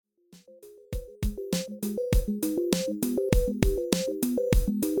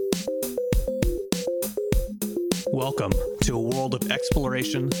Welcome to a world of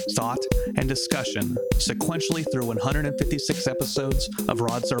exploration, thought, and discussion, sequentially through 156 episodes of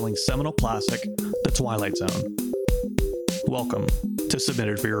Rod Serling's seminal classic, The Twilight Zone. Welcome to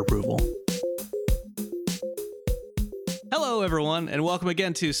Submitted for Your Approval. Hello, everyone, and welcome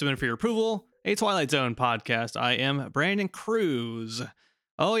again to Submitted for Your Approval, a Twilight Zone podcast. I am Brandon Cruz.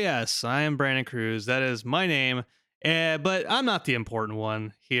 Oh, yes, I am Brandon Cruz. That is my name, but I'm not the important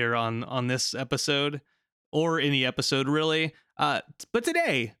one here on this episode. Or any episode, really. But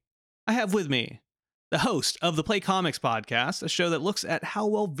today, I have with me the host of the Play Comics podcast, a show that looks at how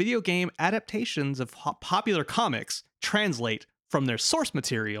well video game adaptations of popular comics translate from their source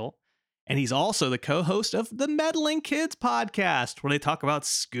material. And he's also the co-host of the Meddling Kids podcast, where they talk about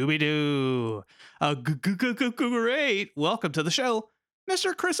Scooby-Doo. Great. Welcome to the show,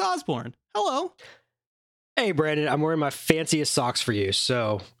 Mr. Chris Osborne. Hello. Hey, Brandon. I'm wearing my fanciest socks for you,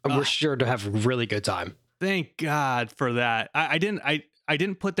 so we're sure to have a really good time. Thank God for that. I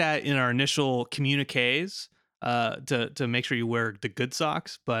didn't put that in our initial communiques to make sure you wear the good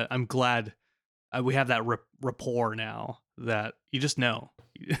socks, but I'm glad we have that rapport now that you just know.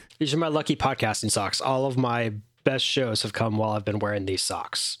 These are my lucky podcasting socks. All of my best shows have come while I've been wearing these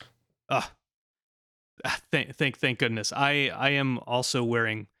socks. Thank goodness. I am also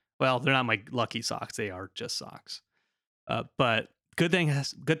wearing, well, they're not my lucky socks. They are just socks. But good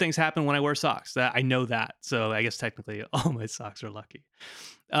things happen when I wear socks. That I know that. So I guess technically all my socks are lucky.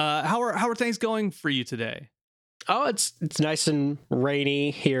 How are things going for you today? Oh, it's nice and rainy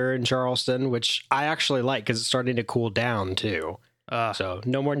here in Charleston, which I actually like because it's starting to cool down too. So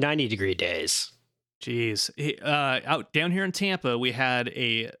no more 90-degree days. Geez. Out down here in Tampa, we had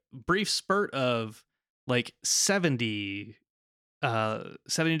a brief spurt of like 70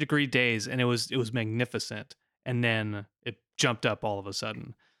 degree days, and it was magnificent. And then it jumped up all of a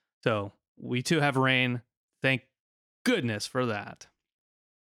sudden. So we too have rain. Thank goodness for that.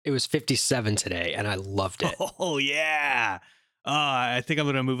 It was 57 today, and I loved it. Oh, yeah. I think I'm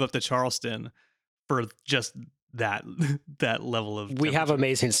going to move up to Charleston for just that level of temperature. We have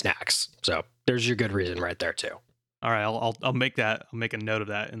amazing snacks. So there's your good reason right there, too. All right. I'll make that. I'll make a note of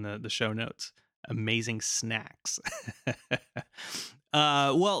that in the show notes. Amazing snacks.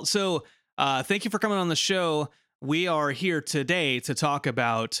 So thank you for coming on the show. We are here today to talk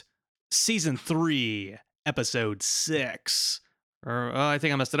about Season 3, Episode 6. I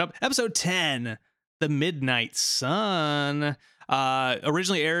think I messed it up. Episode 10, The Midnight Sun.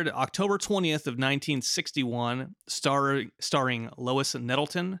 Originally aired October 20th of 1961, starring Lois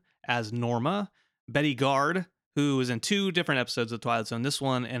Nettleton as Norma, Betty Gard, who was in two different episodes of Twilight Zone, this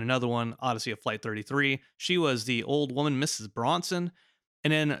one and another one, Odyssey of Flight 33. She was the old woman, Mrs. Bronson.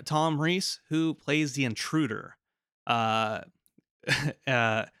 And then Tom Reese, who plays the intruder. The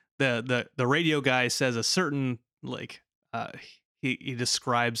radio guy says a certain, he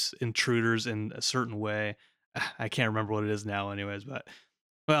describes intruders in a certain way. I can't remember what it is now anyways, but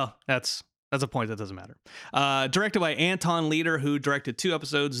well, that's a point that doesn't matter. Directed by Anton Leader, who directed two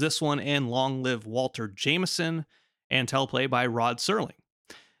episodes, this one and Long Live Walter Jameson, and teleplay by Rod Serling.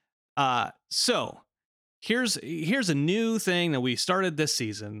 So here's a new thing that we started this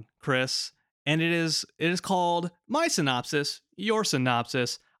season, Chris, and it is called My Synopsis, Your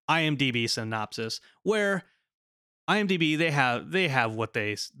Synopsis, IMDb Synopsis, where IMDb they have what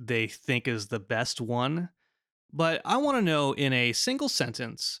they think is the best one, but I want to know in a single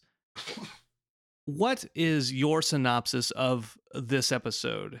sentence, what is your synopsis of this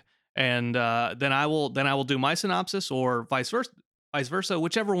episode? And then I will do my synopsis, or vice versa,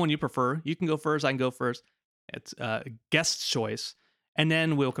 whichever one you prefer. You can go first. I can go first. It's guest choice. And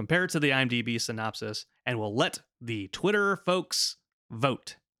then we'll compare it to the IMDb synopsis, and we'll let the Twitter folks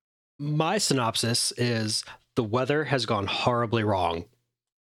vote. My synopsis is the weather has gone horribly wrong.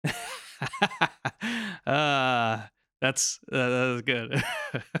 That's good.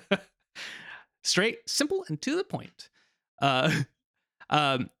 Straight, simple, and to the point.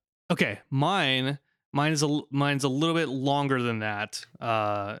 Okay, mine's a little bit longer than that.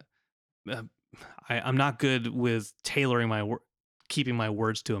 I'm not good with tailoring keeping my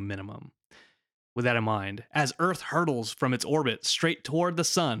words to a minimum. With that in mind, as Earth hurtles from its orbit straight toward the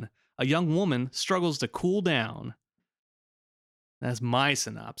sun, a young woman struggles to cool down. That's my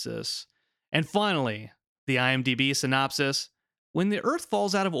synopsis. And finally, the IMDb synopsis. When the Earth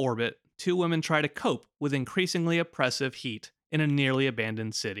falls out of orbit, two women try to cope with increasingly oppressive heat in a nearly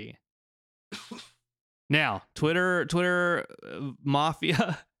abandoned city. Now, Twitter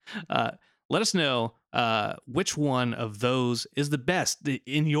Mafia, let us know which one of those is the best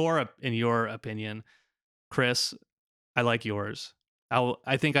in your opinion. Chris, I like yours.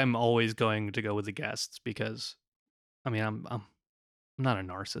 I think I'm always going to go with the guests because I mean, I'm not a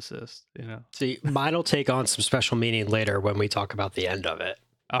narcissist, you know. See, mine will take on some special meaning later when we talk about the end of it.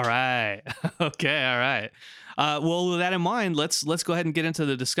 All right. Okay. All right. Well, with that in mind, let's go ahead and get into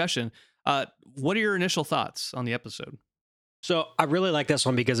the discussion. What are your initial thoughts on the episode? So I really like this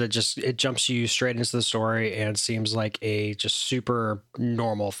one because it jumps you straight into the story and seems like a just super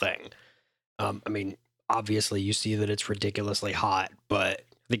normal thing. I mean, obviously you see that it's ridiculously hot, but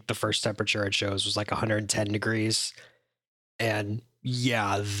I think the first temperature it shows was like 110 degrees. And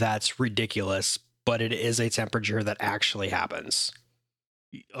yeah, that's ridiculous, but it is a temperature that actually happens.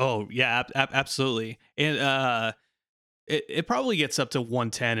 Oh yeah, absolutely. And it probably gets up to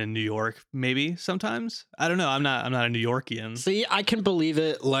 110 in New York, maybe sometimes. I don't know. I'm not a New Yorkian. See, I can believe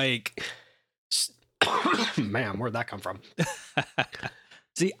it. Like, man, where'd that come from?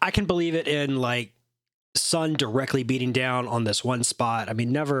 See, I can believe it in like sun directly beating down on this one spot. I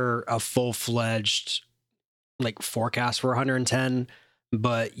mean, never a full-fledged like forecast for 110,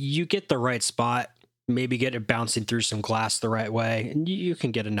 but you get the right spot, maybe get it bouncing through some glass the right way, and you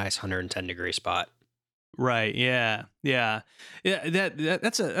can get a nice 110 degree spot. Right. Yeah. Yeah. Yeah.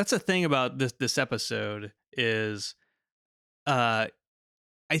 That's a thing about this episode is, I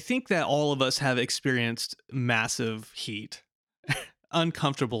think that all of us have experienced massive heat,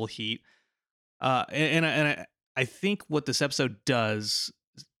 uncomfortable heat. I think what this episode does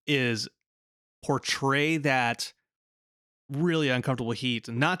is portray that really uncomfortable heat,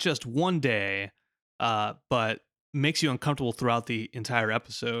 not just one day, but makes you uncomfortable throughout the entire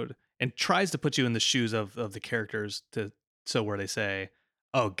episode and tries to put you in the shoes of the characters where they say,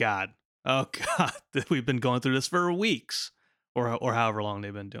 oh God, we've been going through this for weeks or however long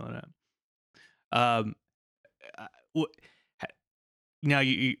they've been doing it. Uh, Now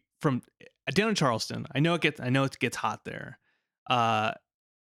you from down in Charleston, I know it gets hot there.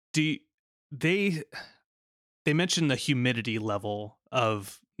 Do you, they mentioned the humidity level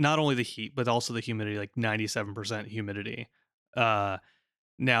of not only the heat but also the humidity, like 97% humidity. Now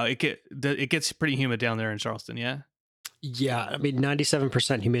it gets pretty humid down there in Charleston, yeah. Yeah, I mean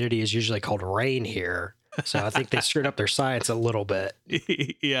 97% humidity is usually called rain here. So I think they screwed up their science a little bit.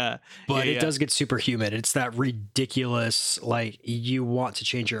 Yeah. But it does get super humid. It's that ridiculous, like you want to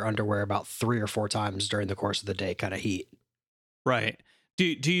change your underwear about 3 or 4 times during the course of the day kind of heat. Right. Do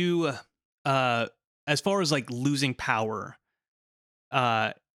you as far as like losing power,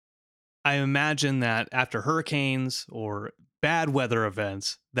 I imagine that after hurricanes or bad weather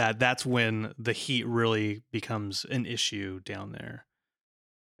events, that's when the heat really becomes an issue down there.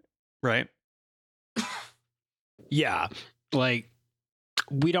 Right? Yeah. Like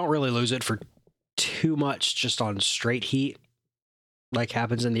we don't really lose it for too much just on straight heat like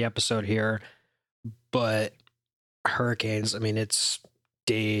happens in the episode here. But hurricanes, I mean, it's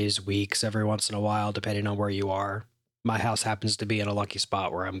days, weeks, every once in a while, depending on where you are. My house happens to be in a lucky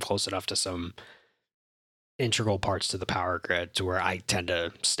spot where I'm close enough to some integral parts to the power grid to where I tend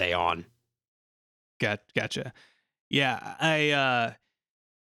to stay on. Gotcha. Yeah, I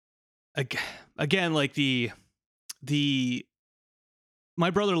again, like my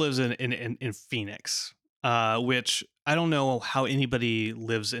brother lives in Phoenix, which I don't know how anybody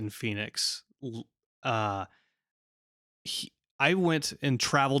lives in Phoenix. I went and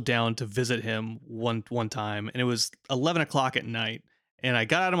traveled down to visit him one time, and it was 11 o'clock at night. And I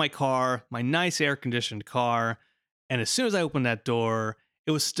got out of my car, my nice air conditioned car, and as soon as I opened that door,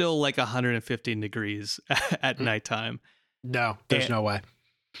 it was still like 115 degrees at nighttime. No, there's no way.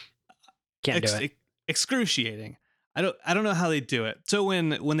 Can't do it. Excruciating. I don't know how they do it. So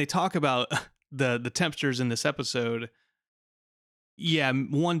when they talk about the temperatures in this episode, yeah,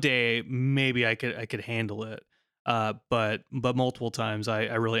 one day maybe I could handle it. But multiple times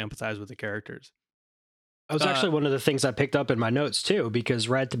I really empathize with the characters. That was actually one of the things I picked up in my notes too, because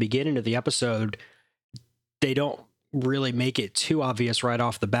right at the beginning of the episode, they don't really make it too obvious right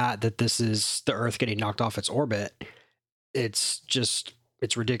off the bat that this is the Earth getting knocked off its orbit. It's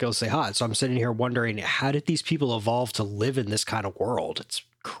ridiculously hot. So I'm sitting here wondering, how did these people evolve to live in this kind of world? It's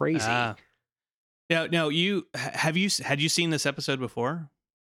crazy. Now had you seen this episode before?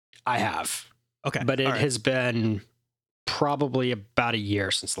 I have. Okay. But it has been probably about a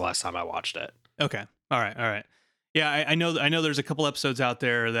year since the last time I watched it. Okay. All right. Yeah, I know there's a couple episodes out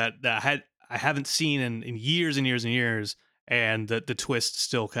there that I haven't seen in years and years and years, and the twist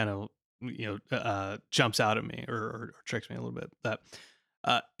still kind of jumps out at me or tricks me a little bit. That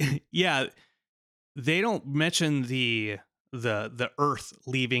yeah, they don't mention the Earth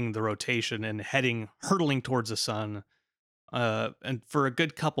leaving the rotation and hurtling towards the sun, and for a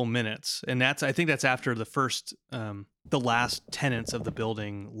good couple minutes, and I think that's after the last tenants of the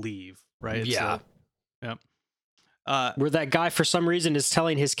building leave, right? Yeah. Yeah. Where that guy, for some reason, is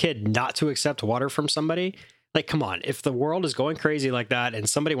telling his kid not to accept water from somebody. Like, come on. If the world is going crazy like that and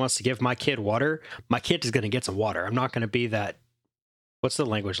somebody wants to give my kid water, my kid is going to get some water. I'm not going to be that. What's the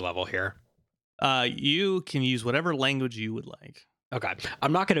language level here? You can use whatever language you would like. Okay.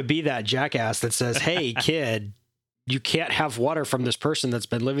 I'm not going to be that jackass that says, hey, kid, you can't have water from this person that's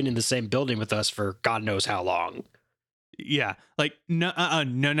been living in the same building with us for God knows how long. Yeah. Like, no,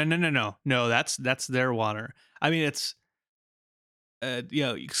 no, that's their water. I mean, it's,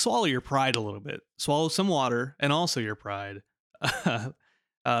 you swallow your pride a little bit, swallow some water and also your pride.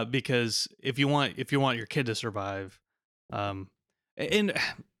 Because if you want your kid to survive, and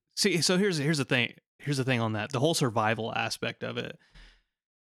see, so here's the thing on that, the whole survival aspect of it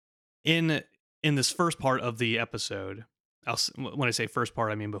in this first part of the episode. When I say first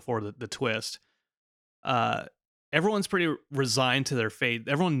part, I mean before the twist. Everyone's pretty resigned to their fate.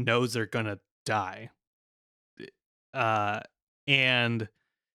 Everyone knows they're gonna die. And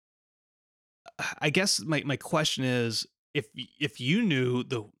I guess my question is, if you knew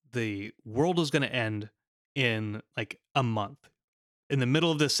the world was going to end in like a month, in the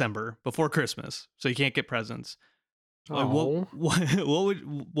middle of December before Christmas, so you can't get presents, like, what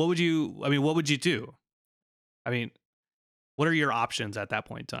would you? I mean, what would you do? I mean, what are your options at that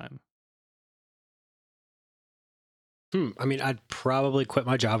point in time? I mean, I'd probably quit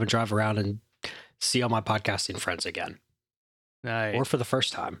my job and drive around and see all my podcasting friends again. Nice. Or for the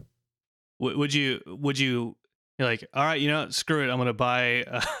first time. Would you you're like, all right, screw it, I'm gonna buy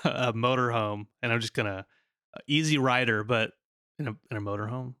a motorhome and I'm just gonna easy rider, but in a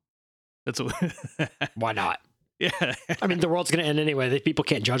motorhome? That's what Why not? Yeah. I mean, the world's gonna end anyway. People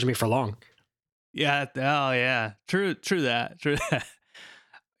can't judge me for long. Yeah. Oh yeah. True that.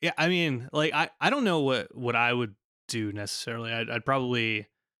 Yeah. I mean, like, I don't know what I would do necessarily. I'd probably,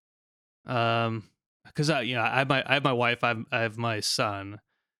 because I have my wife, I have my son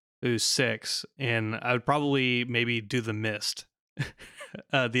who's 6, and I would probably maybe do The Mist,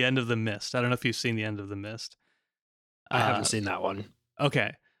 the end of The Mist. I don't know if you've seen the end of The Mist. I haven't seen that one.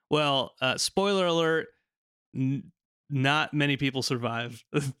 Okay, well, spoiler alert: not many people survive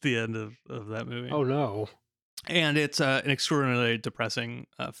the end of that movie. Oh no! And it's an extraordinarily depressing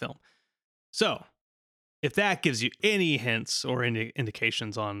film. So, if that gives you any hints or any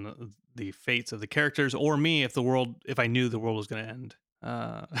indications on the fates of the characters, or me, if I knew the world was going to end,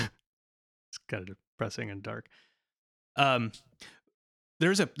 it's kind of depressing and dark.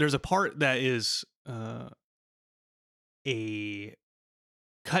 There's a part that is a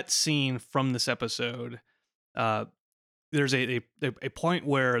cut scene from this episode. There's a point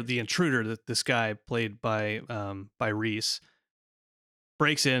where the intruder, that this guy played by Reese,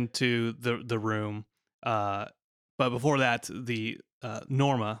 breaks into the room. But before that, the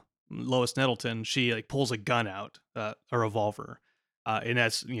Norma, Lois Nettleton, she like pulls a gun out, a revolver, and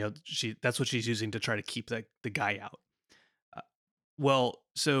that's that's what she's using to try to keep the guy out. Well,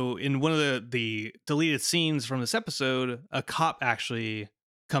 so in one of the deleted scenes from this episode, a cop actually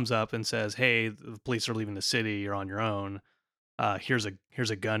comes up and says, "Hey, the police are leaving the city. You're on your own. Here's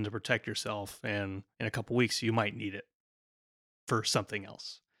a gun to protect yourself, and in a couple weeks you might need it for something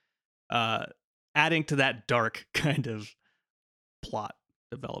else." Adding to that dark kind of plot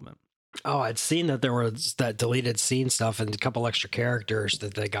development. Oh, I'd seen that there was that deleted scene stuff and a couple extra characters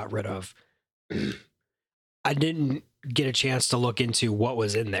that they got rid of. I didn't get a chance to look into what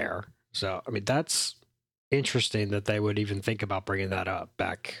was in there. So, I mean, that's interesting that they would even think about bringing that up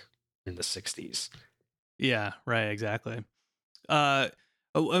back in the 60s. Yeah, right, exactly. I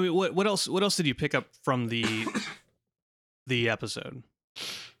mean, what else did you pick up from the episode?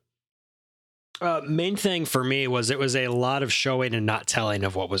 Main thing for me was it was a lot of showing and not telling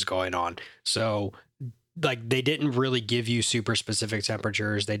of what was going on. So, like, they didn't really give you super specific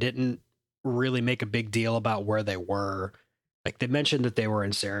temperatures. They didn't really make a big deal about where they were. Like, they mentioned that they were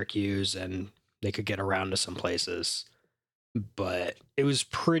in Syracuse and they could get around to some places. But it was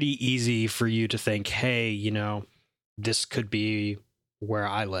pretty easy for you to think, hey, this could be where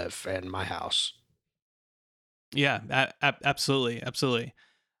I live and my house. Yeah, absolutely.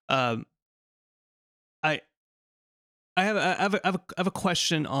 I have a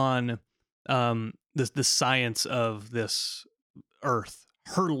question on the science of this Earth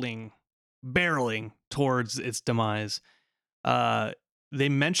barreling towards its demise. They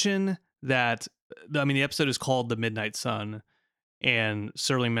mention that, I mean, the episode is called "The Midnight Sun," and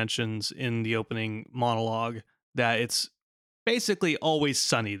Serling mentions in the opening monologue that it's basically always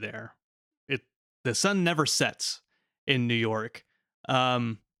sunny there. The sun never sets in New York.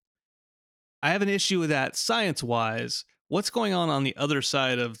 I have an issue with that science-wise. What's going on the other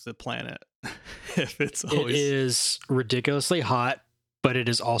side of the planet? if it's It always is ridiculously hot, but it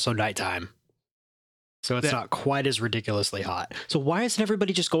is also nighttime. So it's that not quite as ridiculously hot. So why isn't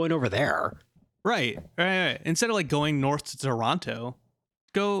everybody just going over there? right. Instead of like going north to Toronto,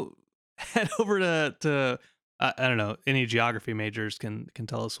 go head over to I don't know. Any geography majors can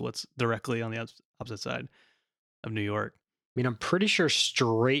tell us what's directly on the opposite side of New York. I mean, I'm pretty sure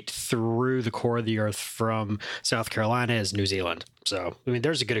straight through the core of the earth from South Carolina is New Zealand. So, I mean,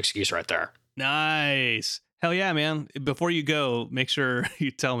 there's a good excuse right there. Nice. Hell yeah, man. Before you go, make sure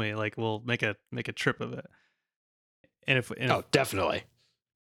you tell me. Like we'll make a trip of it. And Oh, definitely.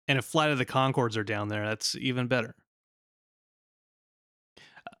 if Flight of the Concords are down there, that's even better.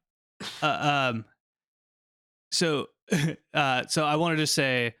 Um so so I wanted to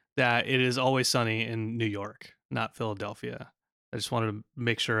say that it is always sunny in New York, not Philadelphia. I just wanted to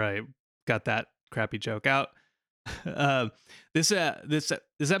make sure I got that crappy joke out. This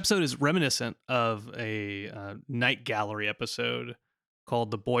episode is reminiscent of a Night Gallery episode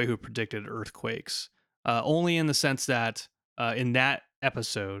called "The Boy Who Predicted Earthquakes." Only in the sense that in that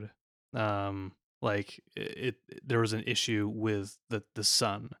episode, there was an issue with the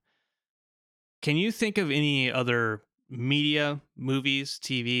sun. Can you think of any other media, movies,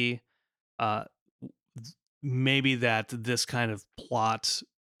 TV, uh, maybe that this kind of plot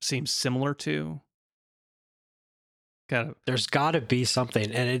seems similar to? Kind of. There's got to be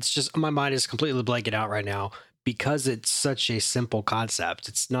something. And it's just, my mind is completely blanking out right now because it's such a simple concept.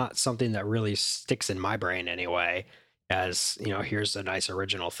 It's not something that really sticks in my brain anyway, as, you know, here's a nice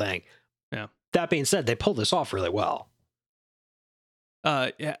original thing. Yeah. That being said, they pulled this off really well.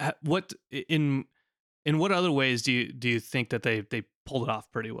 What in what other ways do you think that they pulled it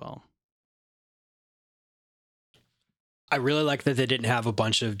off pretty well? I really like that they didn't have a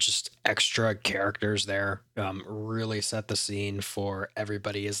bunch of just extra characters there. Really set the scene for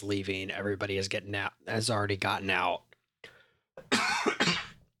everybody is leaving, everybody is getting out, has already gotten out.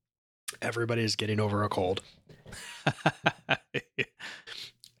 Everybody is getting over a cold.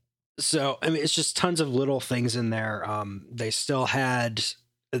 So, I mean, it's just tons of little things in there. They still had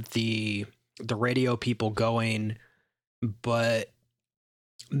the radio people going, but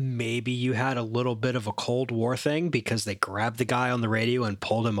maybe you had a little bit of a Cold War thing because they grabbed the guy on the radio and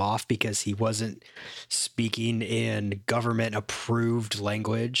pulled him off because he wasn't speaking in government approved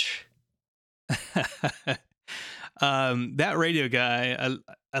language. That radio guy,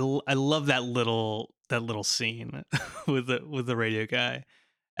 I love that little scene with the radio guy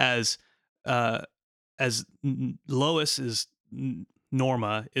as Lois is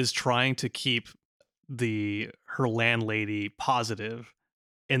Norma is trying to keep her landlady positive,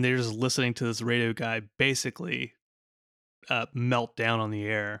 and they're just listening to this radio guy basically melt down on the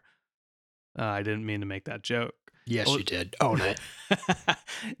air. I didn't mean to make that joke. Yes, you did. Oh no.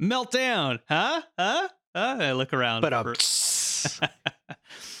 Melt down, huh? I look around. But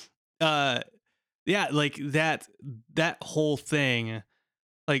yeah, like that whole thing,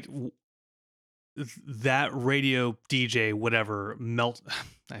 like that radio DJ, whatever, melt.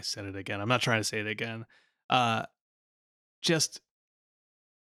 I said it again. I'm not trying to say it again. Just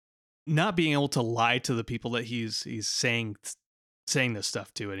not being able to lie to the people that he's saying this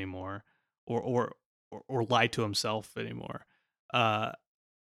stuff to anymore, or lie to himself anymore. I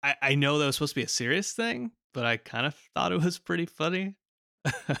know that was supposed to be a serious thing, but I kind of thought it was pretty funny.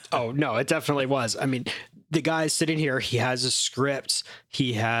 Oh, no, it definitely was. I mean, the guy's sitting here, he has a script.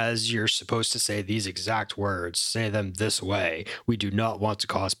 He has, you're supposed to say these exact words, say them this way. We do not want to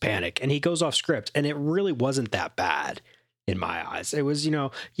cause panic. And he goes off script, and it really wasn't that bad in my eyes. It was,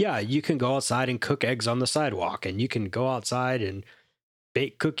 yeah, you can go outside and cook eggs on the sidewalk, and you can go outside and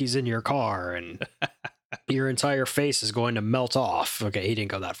bake cookies in your car, and your entire face is going to melt off. Okay, he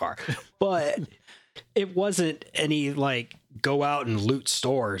didn't go that far. But it wasn't any like go out and loot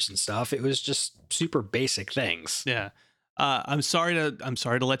stores and stuff. It was just super basic things. Yeah. I'm sorry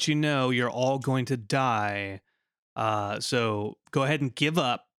to let you know you're all going to die. So go ahead and give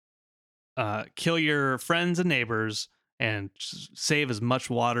up. Kill your friends and neighbors and save as much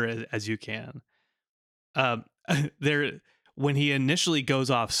water as you can. When he initially goes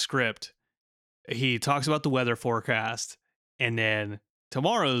off script, he talks about the weather forecast and then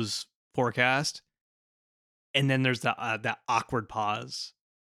tomorrow's forecast. And then there's that awkward pause.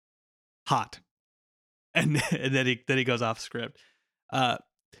 Hot. And then he goes off script. When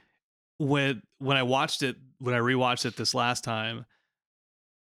I rewatched it this last time,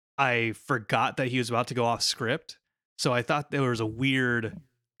 I forgot that he was about to go off script. So I thought there was a weird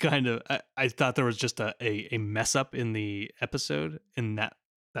kind of, I thought there was just a mess up in the episode in that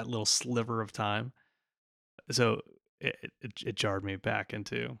little sliver of time. So it jarred me back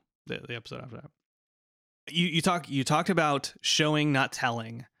into the episode after that. you talked about showing, not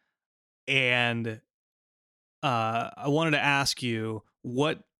telling, and I wanted to ask you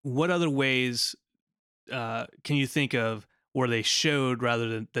what other ways can you think of where they showed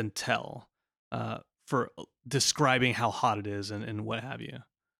rather than tell for describing how hot it is and what have you?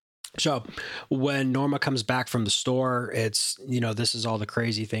 So when Norma comes back from the store, it's, this is all the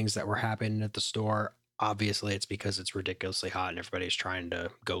crazy things that were happening at the store. Obviously, it's because it's ridiculously hot and everybody's trying to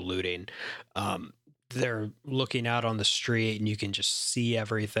go looting. Um, they're looking out on the street and you can just see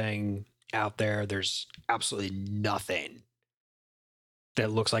everything out there. There's absolutely nothing that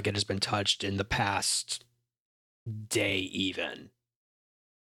looks like it has been touched in the past day, even.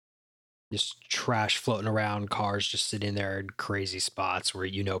 Just trash floating around, cars just sitting there in crazy spots where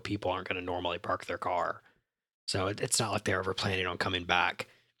people aren't going to normally park their car. So it's not like they're ever planning on coming back.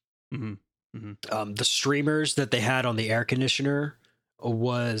 Mm-hmm. The streamers that they had on the air conditioner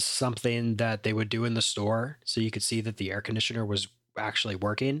was something that they would do in the store, so you could see that the air conditioner was actually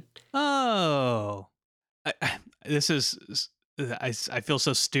working. Oh, this is I feel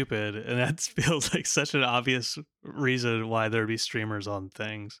so stupid, and that feels like such an obvious reason why there'd be streamers on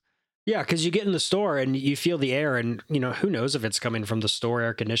things. Yeah, because you get in the store and you feel the air, and who knows if it's coming from the store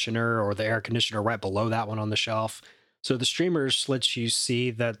air conditioner or the air conditioner right below that one on the shelf. So the streamers lets you see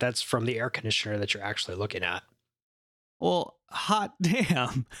that that's from the air conditioner that you're actually looking at. Well, hot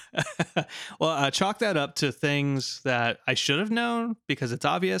damn. Well, chalk that up to things that I should have known because it's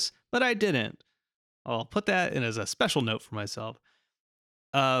obvious, but I didn't. I'll put that in as a special note for myself.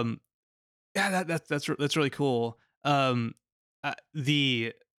 Um, yeah, that's really cool.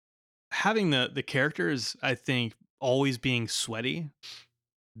 The having the characters, I think, always being sweaty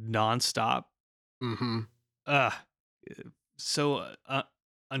nonstop. Mm-hmm. Uh, so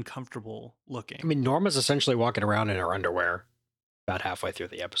uncomfortable looking. I mean, Norma's essentially walking around in her underwear about halfway through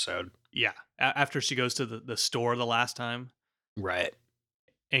the episode. Yeah, after she goes to the store the last time, Right.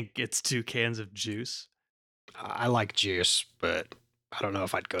 and gets 2 cans of juice. I like juice, but I don't know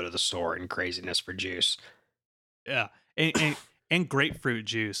if I'd go to the store in craziness for juice. Yeah, and grapefruit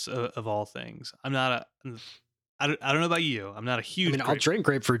juice of all things. I'm not a. I don't know about you. I'm not a huge. I'll drink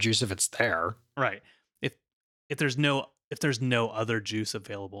grapefruit juice if it's there. Right. If there's no other juice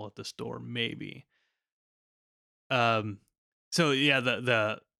available at the store, maybe. So yeah,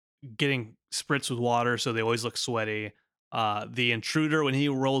 the getting spritzed with water, so they always look sweaty. The intruder when he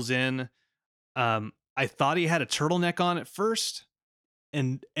rolls in, I thought he had a turtleneck on at first,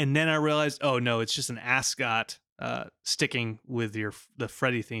 and then I realized, oh no, it's just an ascot sticking with the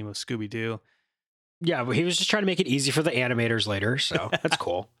Freddy theme of Scooby Doo. Yeah, but he was just trying to make it easy for the animators later, so that's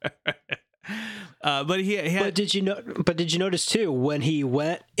cool. But he had. But did you notice too when he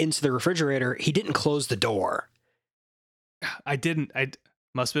went into the refrigerator, he didn't close the door. I didn't. I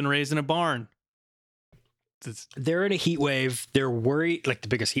must have been raised in a barn. They're in a heat wave. They're worried, like the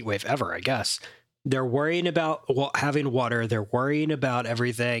biggest heat wave ever, I guess. They're worrying about having water. They're worrying about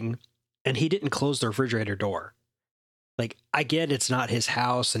everything. And he didn't close the refrigerator door. Like, I get it's not his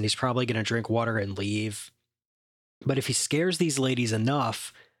house and he's probably going to drink water and leave. But if he scares these ladies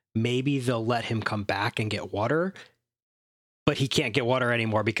enough, maybe they'll let him come back and get water. But he can't get water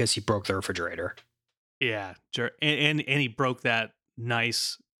anymore because he broke the refrigerator. Yeah, sure. And he broke that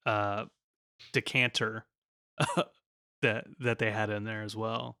nice decanter that they had in there as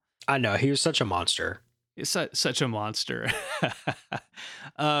well. I know, he was such a monster. It's such a monster.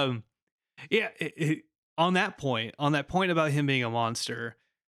 Yeah. On that point about him being a monster,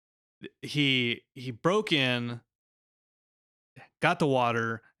 he broke in, got the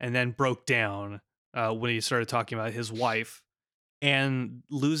water, and then broke down when he started talking about his wife and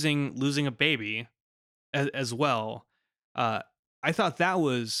losing a baby as well. I thought that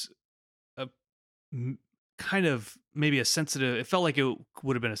was a kind of maybe a sensitive. It felt like it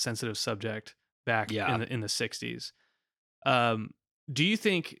would have been a sensitive subject back in the 60s. Do you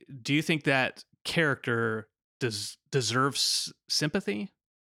think that character deserves sympathy?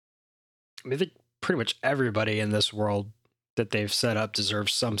 I think pretty much everybody in this world that they've set up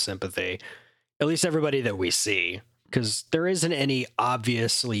deserves some sympathy. At least everybody that we see, because there isn't any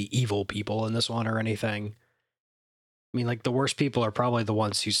obviously evil people in this one or anything. I mean, like, the worst people are probably the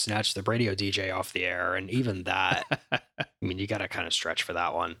ones who snatched the radio DJ off the air, and even that, I mean, you got to kind of stretch for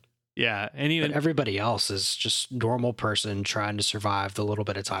that one. Yeah, and even but everybody else is just normal person trying to survive the little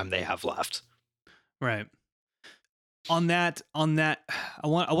bit of time they have left. Right. On that, I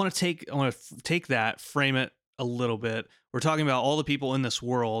want to take that, frame it a little bit. We're talking about all the people in this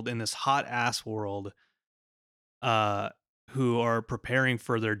world, in this hot ass world, who are preparing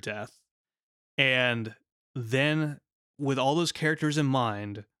for their death, and then with all those characters in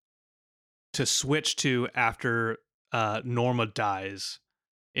mind, to switch to after Norma dies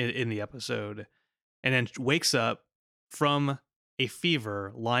in the episode, and then wakes up from a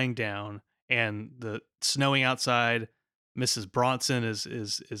fever, lying down, and the snowing outside. Mrs. Bronson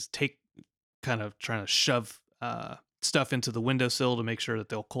is kind of trying to shove stuff into the windowsill to make sure that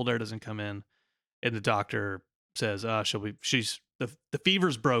the cold air doesn't come in, and the doctor says, she's the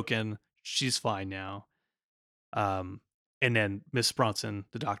fever's broken, she's fine now. And then Miss Bronson,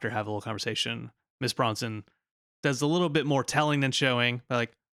 the doctor, have a little conversation. Miss Bronson does a little bit more telling than showing,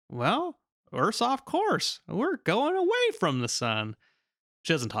 like, well, Earth's off course, we're going away from the sun.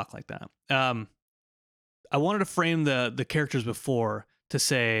 She doesn't talk like that. I wanted to frame the characters before to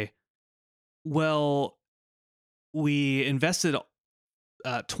say, well, we invested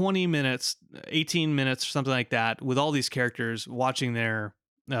 20 minutes, 18 minutes, something like that, with all these characters watching their,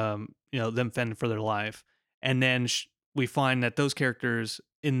 them fend for their life. And then we find that those characters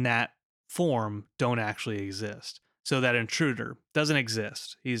in that form don't actually exist. So that intruder doesn't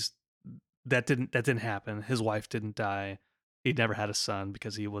exist. That didn't happen. His wife didn't die. He never had a son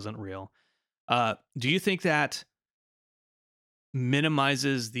because he wasn't real. Do you think that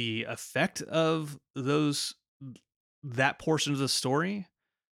minimizes the effect of that portion of the story?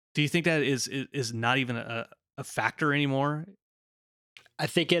 Do you think that is not even a factor anymore? I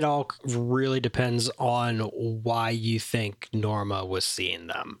think it all really depends on why you think Norma was seeing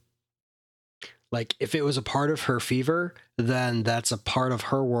them. Like, if it was a part of her fever, then that's a part of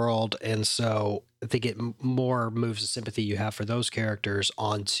her world. And so I think it more moves the sympathy you have for those characters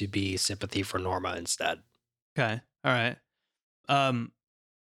on to be sympathy for Norma instead. Okay. All right.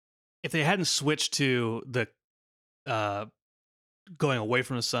 If they hadn't switched to the going away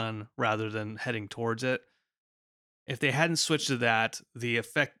from the sun rather than heading towards it, if they hadn't switched to that,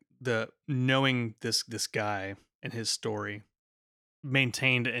 the knowing this guy and his story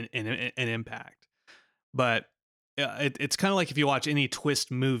maintained an impact. But it's kind of like if you watch any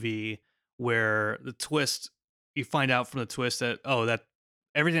twist movie where the twist, you find out from the twist that, that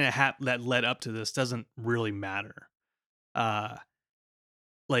everything that led up to this doesn't really matter.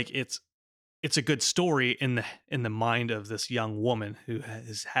 Like it's a good story in the mind of this young woman who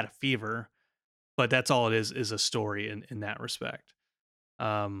has had a fever, but that's all it is a story in that respect.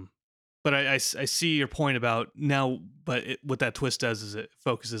 But I see your point about now, but what that twist does is it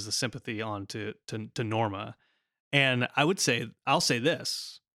focuses the sympathy on to Norma. And I'll say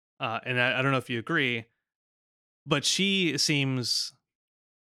this, and I don't know if you agree, but she seems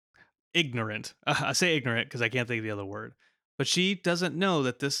ignorant. I say ignorant because I can't think of the other word, but she doesn't know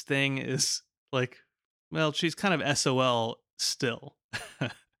that this thing is like, well, she's kind of SOL still.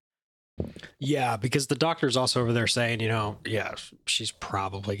 Yeah, because the doctor's also over there saying, yeah, she's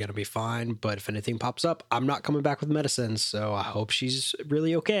probably going to be fine, but if anything pops up, I'm not coming back with medicine, so I hope she's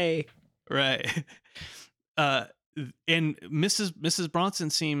really okay. Right. And Mrs. Bronson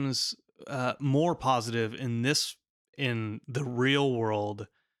seems more positive in the real world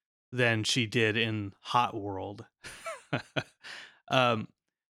than she did in Hot World. Do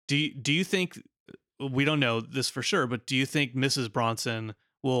you think, we don't know this for sure, but do you think Mrs. Bronson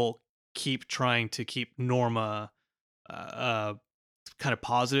will keep trying to keep Norma kind of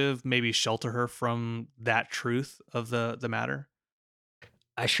positive, maybe shelter her from that truth of the matter?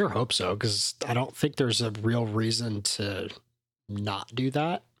 I sure hope so, because I don't think there's a real reason to not do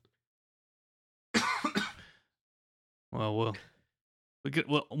that. Well,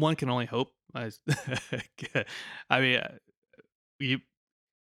 one can only hope. I mean,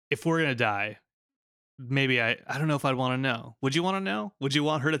 if we're gonna die, maybe I don't know if I'd want to know. Would you want to know? Would you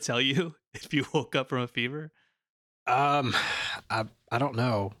want her to tell you if you woke up from a fever? I don't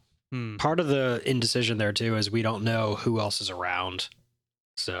know. Part of the indecision there too is we don't know who else is around.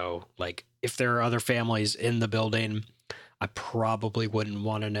 So, like, if there are other families in the building, I probably wouldn't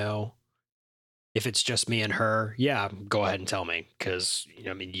want to know. If it's just me and her, yeah, go ahead and tell me, because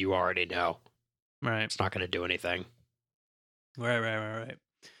you already know. Right. It's not going to do anything. Right.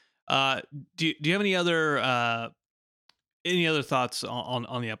 Do you have any other thoughts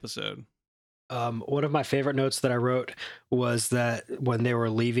on the episode? One of my favorite notes that I wrote was that when they were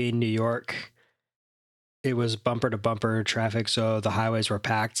leaving New York, it was bumper to bumper traffic, so the highways were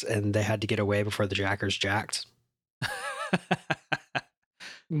packed and they had to get away before the jackers jacked.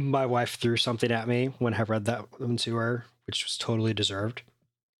 My wife threw something at me when I read that one to her, which was totally deserved.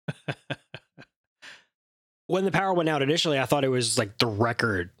 When the power went out initially, I thought it was like the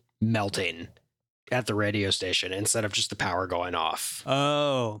record melting at the radio station instead of just the power going off.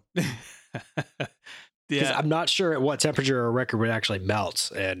 Oh. Yeah. I'm not sure at what temperature a record would actually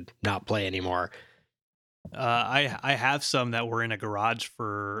melt and not play anymore. I have some that were in a garage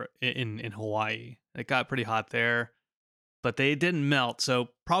in Hawaii. It got pretty hot there, but they didn't melt. So it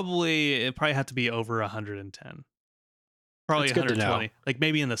probably had to be over 110, probably That's good to know. 120, like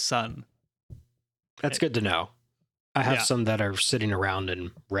maybe in the sun. That's good to know. I have Yeah. some that are sitting around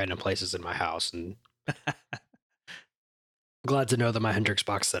in random places in my house, and glad to know that my Hendrix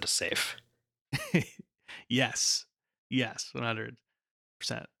box set is safe. Yes. Yes. 100%.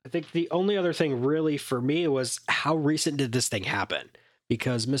 I think the only other thing really for me was how recent did this thing happen?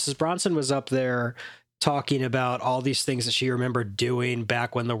 Because Mrs. Bronson was up there talking about all these things that she remembered doing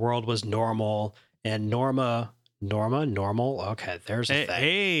back when the world was normal. And normal. Okay, there's a Hey, thing.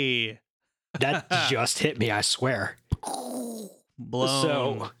 hey. That just hit me, I swear. Blown.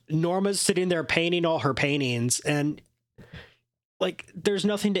 So Norma's sitting there painting all her paintings, and like there's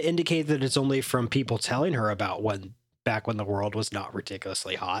nothing to indicate that it's only from people telling her about back when the world was not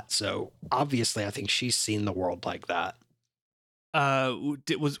ridiculously hot. So obviously I think she's seen the world like that. Were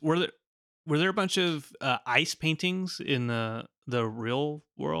there a bunch of ice paintings in the real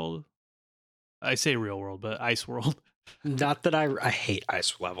world? I say real world, but ice world. Not that I hate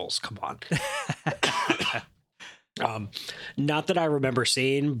ice levels. Come on. Not that I remember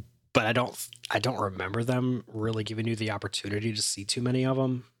seeing, but I don't remember them really giving you the opportunity to see too many of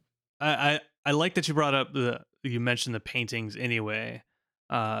them. I like that you brought up you mentioned the paintings anyway,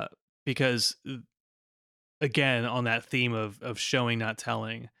 because again on that theme of showing not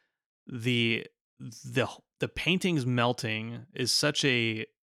telling, the the paintings melting is such a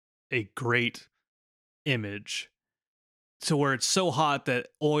great image, to where it's so hot that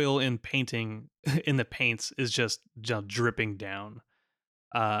oil in painting in the paints is just dripping down.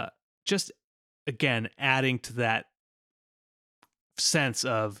 Just again adding to that sense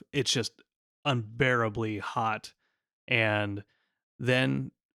of it's just unbearably hot, and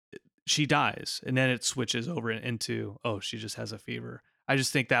then she dies, and then it switches over into, oh, she just has a fever. I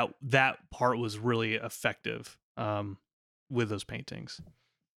just think that that part was really effective with those paintings.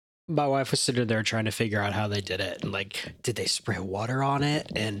 My wife was sitting there trying to figure out how they did it. And like, did they spray water on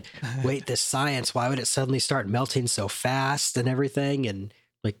it? And wait, this science, why would it suddenly start melting so fast and everything? And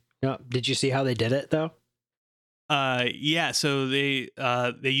like, no, did you see how they did it though? Yeah, so they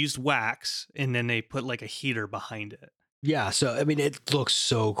used wax, and then they put like a heater behind it. Yeah. So, I mean, it looks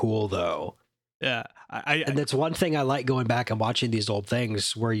so cool though. Yeah, And that's one thing I like going back and watching these old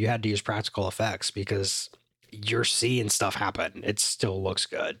things where you had to use practical effects, because you're seeing stuff happen. It still looks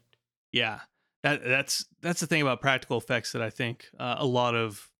good. yeah, that's the thing about practical effects that I think a lot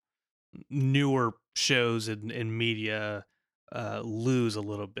of newer shows and media lose a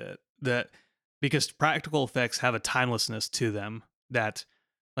little bit, that because practical effects have a timelessness to them that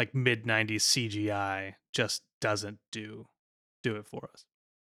like mid 90s CGI just doesn't do it for us.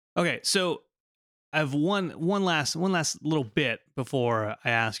 Okay, so I have one last little bit before I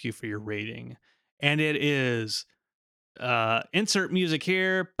ask you for your rating, and it is insert music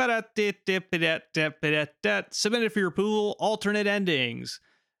here. Submitted for your approval, alternate endings.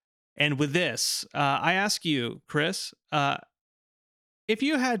 And with this, I ask you, Chris, if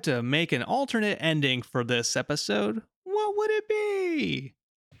you had to make an alternate ending for this episode, what would it be?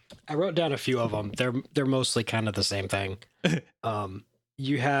 I wrote down a few of them. They're mostly kind of the same thing.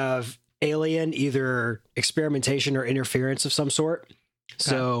 You have alien, either experimentation or interference of some sort.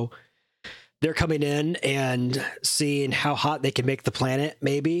 So they're coming in and seeing how hot they can make the planet,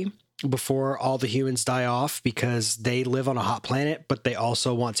 maybe before all the humans die off, because they live on a hot planet, but they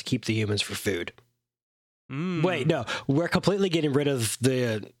also want to keep the humans for food. Wait, no, we're completely getting rid of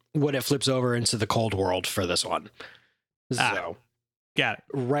when it flips over into the cold world for this one. So, got it.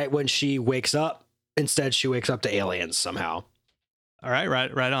 Right when she wakes up, instead she wakes up to aliens somehow. All right,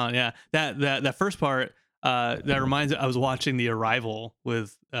 right on. Yeah, that first part that reminds me, I was watching The Arrival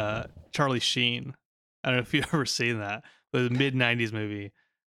with Charlie Sheen. I don't know if you've ever seen that, but the mid 90s movie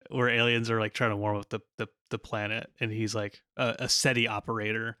where aliens are like trying to warm up the planet, and he's like a SETI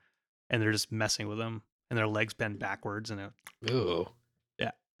operator, and they're just messing with him, and their legs bend backwards, and Ooh.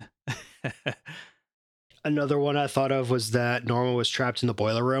 yeah. Another one I thought of was that Norma was trapped in the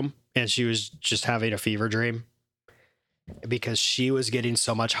boiler room and she was just having a fever dream because she was getting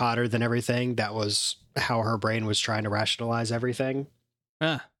so much hotter than everything. That was how her brain was trying to rationalize everything.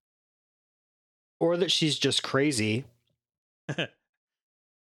 Or that she's just crazy.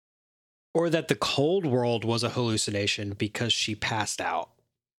 Or that the cold world was a hallucination because she passed out.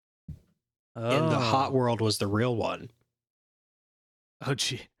 Oh. And the hot world was the real one. Oh,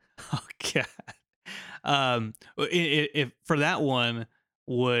 gee. Oh, God. If for that one,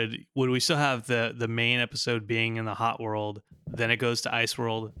 would we still have the main episode being in the hot world, then it goes to ice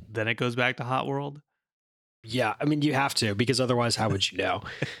world, then it goes back to hot world? Yeah, I mean, you have to, because otherwise, how would you know?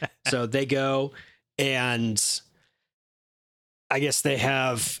 So they go, and I guess they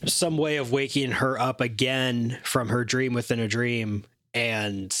have some way of waking her up again from her dream within a dream.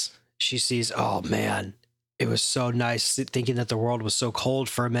 And she sees, oh man, it was so nice thinking that the world was so cold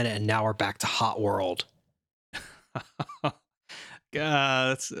for a minute, and now we're back to hot world.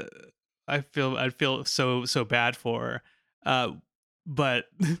 That's I'd feel so bad for her. But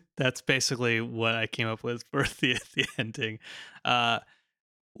that's basically what I came up with for the ending. Uh,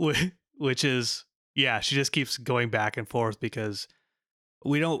 which is, yeah, she just keeps going back and forth because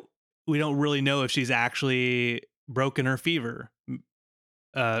we don't we don't really know if she's actually broken her fever.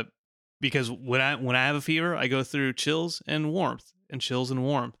 Uh, because when I have a fever, I go through chills and warmth and chills and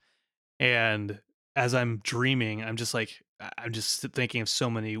warmth. And as I'm dreaming, I'm just thinking of so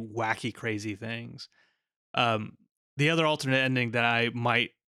many wacky, crazy things. Um, the other alternate ending that I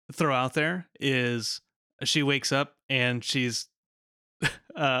might throw out there is she wakes up and she's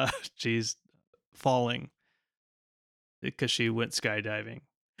falling because she went skydiving.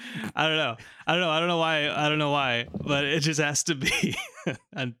 I don't know. I don't know why. I don't know why, but it just has to be.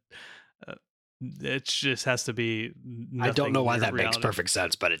 And uh, it just has to be. I don't know why that reality. makes perfect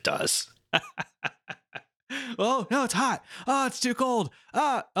sense, but it does. Oh no, it's hot. Oh, it's too cold.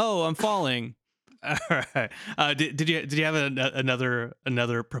 Oh, I'm falling. All right. Did you have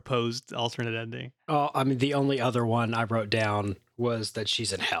another proposed alternate ending? Oh, I mean, the only other one I wrote down was that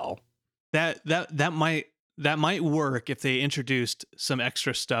she's in hell. That might work if they introduced some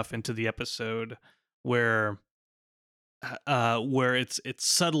extra stuff into the episode where it's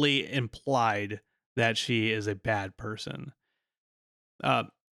subtly implied that she is a bad person.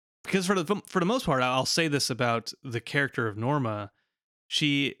 Because for the most part, I'll say this about the character of Norma: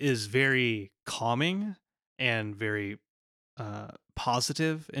 she is very calming and very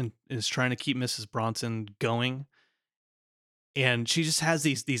positive, and is trying to keep Mrs. Bronson going. And she just has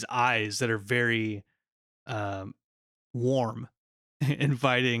these eyes that are very um, warm,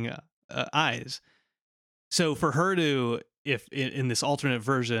 inviting eyes. So for her to, if in this alternate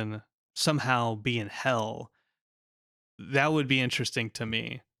version, somehow be in hell, that would be interesting to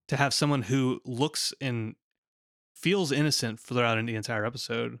me, to have someone who looks and feels innocent throughout the entire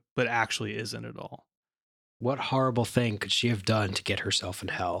episode, but actually isn't at all. What horrible thing could she have done to get herself in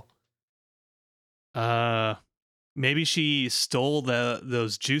hell? Maybe she stole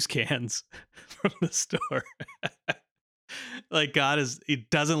those juice cans from the store. Like, he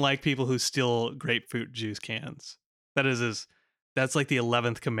doesn't like people who steal grapefruit juice cans. That's like the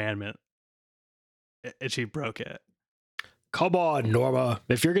 11th commandment. And she broke it. Come on, Norma.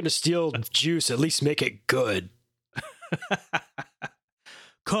 If you're going to steal juice, at least make it good.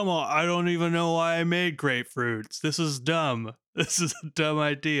 Come on, I don't even know why I made grapefruits. This is dumb. This is a dumb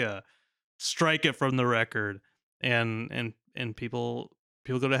idea. Strike it from the record. And people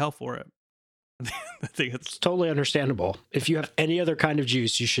go to hell for it. I think it's totally understandable. If you have any other kind of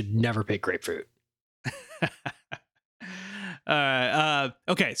juice, you should never pick grapefruit. All right.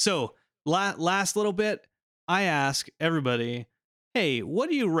 Okay. So last little bit, I ask everybody, hey, what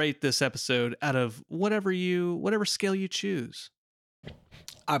do you rate this episode out of whatever scale you choose?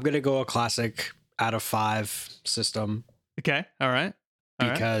 I'm gonna go a classic out of 5 system. Okay. All right.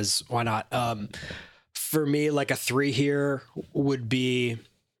 Because why not? For me, like a 3 here would be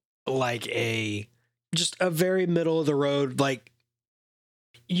like just a very middle of the road. Like,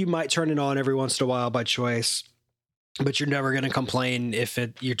 you might turn it on every once in a while by choice, but you're never going to complain if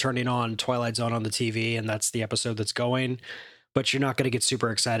you're turning on Twilight Zone on the TV and that's the episode that's going, but you're not going to get super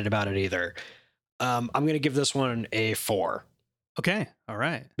excited about it either. I'm going to give this one a 4. Okay. All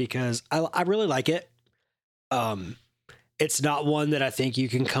right. Because I really like it. It's not one that I think you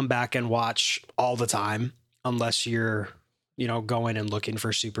can come back and watch all the time unless you're, going and looking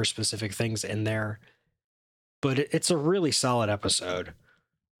for super specific things in there. But it's a really solid episode.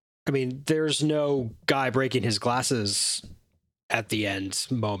 I mean, there's no guy breaking his glasses at the end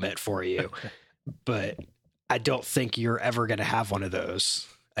moment for you, but I don't think you're ever going to have one of those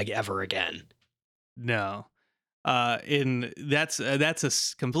like ever again. No. That's a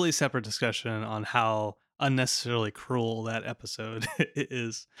completely separate discussion on how unnecessarily cruel that episode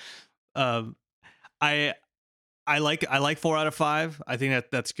is. I like 4 out of 5. I think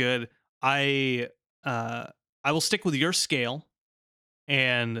that's good. I will stick with your scale,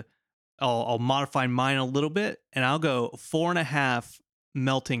 and I'll modify mine a little bit, and I'll go 4.5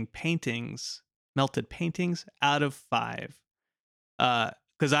 melted paintings out of 5.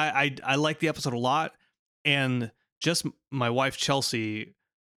 Because I like the episode a lot, and just my wife Chelsea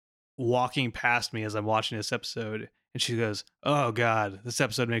walking past me as I'm watching this episode, and she goes, "Oh God, this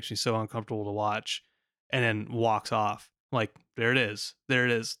episode makes me so uncomfortable to watch." and then walks off. Like, there it is. There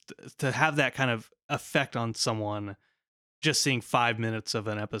it is. To have that kind of effect on someone, just seeing 5 minutes of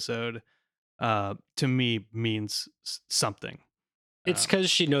an episode, to me means something. It's because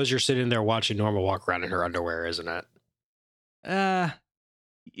she knows you're sitting there watching Norma walk around in her underwear, isn't it? Yeah.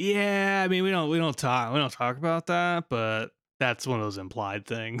 I mean, we don't talk about that, but that's one of those implied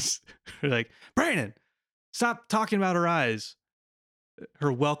things. Like, Brandon, stop talking about her eyes,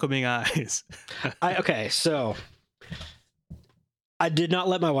 her welcoming eyes. Okay, so I did not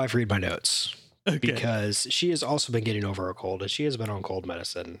let my wife read my notes because she has also been getting over a cold, and she has been on cold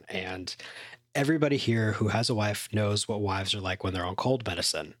medicine. And everybody here who has a wife knows what wives are like when they're on cold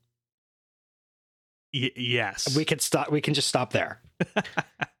medicine. Yes. We can stop. We can just stop there.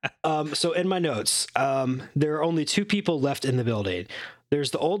 So in my notes, there are only 2 people left in the building.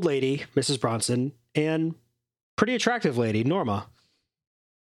 There's the old lady, Mrs. Bronson, and pretty attractive lady, Norma.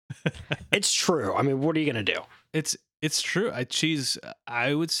 It's true. I mean, what are you going to do? It's true.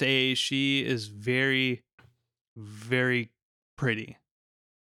 I would say she is very, very pretty.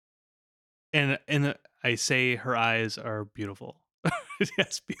 And I say her eyes are beautiful.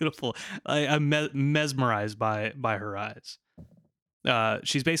 Yes, beautiful. I'm mesmerized by her eyes.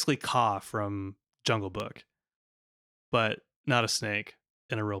 She's basically Kaa from Jungle Book, but not a snake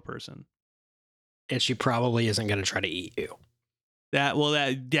and a real person. And she probably isn't going to try to eat you. That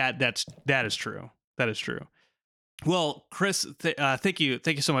is true. That is true. Well, Chris, thank you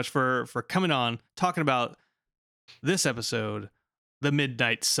so much for coming on, talking about this episode, The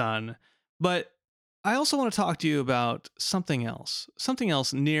Midnight Sun. But I also want to talk to you about something else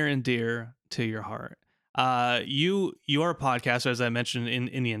near and dear to your heart. You are a podcaster, as I mentioned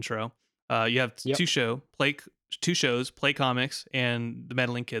in the intro. You have two shows, Play Comics and the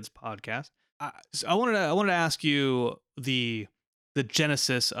Meddling Kids podcast. I wanted to ask you the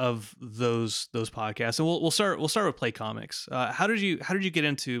genesis of those podcasts, and we'll start with Play Comics. How did you get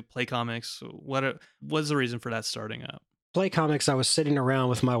into Play Comics? What was the reason for that starting up? Play Comics, I was sitting around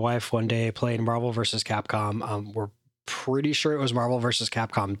with my wife one day playing Marvel vs. Capcom. We're pretty sure it was Marvel vs.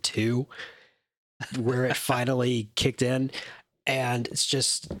 Capcom 2 where it finally kicked in. And it's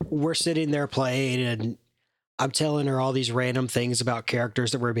just, we're sitting there playing, and I'm telling her all these random things about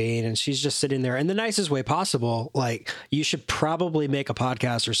characters that we're being, and she's just sitting there in the nicest way possible. Like, you should probably make a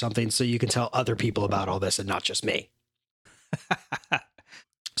podcast or something so you can tell other people about all this and not just me.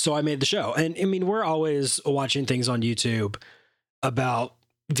 So I made the show. And I mean, we're always watching things on YouTube about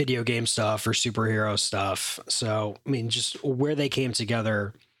video game stuff or superhero stuff. So, I mean, just where they came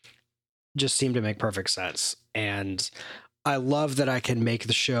together just seemed to make perfect sense. And I love that I can make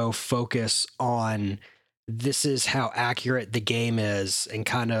the show focus on this is how accurate the game is, and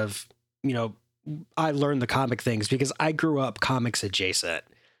kind of, you know, I learned the comic things because I grew up comics adjacent,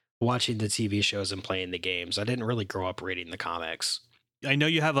 watching the TV shows and playing the games. I didn't really grow up reading the comics. I know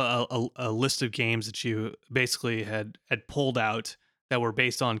you have a list of games that you basically had pulled out that were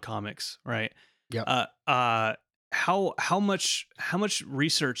based on comics, right? Yeah. How much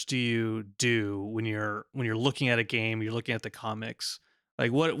research do you do when you're looking at a game, you're looking at the comics?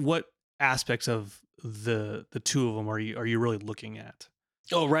 Like, what aspects of the two of them are you really looking at?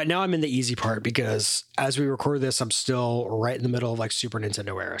 Oh, right now I'm in the easy part because as we record this, I'm still right in the middle of like Super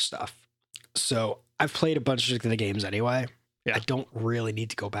Nintendo era stuff. So I've played a bunch of the games anyway. Yeah. I don't really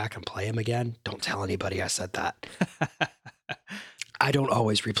need to go back and play them again. Don't tell anybody I said that. I don't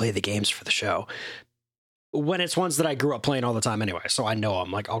always replay the games for the show when it's ones that I grew up playing all the time anyway. So I know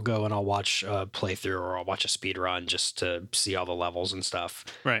them. Like, I'll go and I'll watch a playthrough, or I'll watch a speed run just to see all the levels and stuff.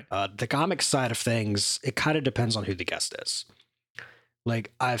 Right. The comic side of things, it kind of depends on who the guest is.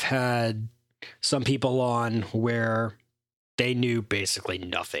 Like, I've had some people on where they knew basically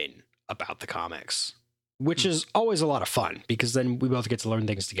nothing about the comics, which is always a lot of fun because then we both get to learn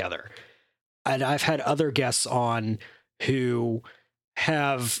things together. And I've had other guests on who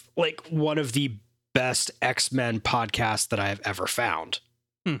have like one of the best X-Men podcasts that I've ever found.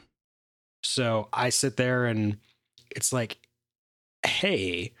 So I sit there and it's like,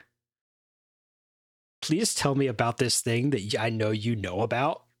 hey, please tell me about this thing that I know you know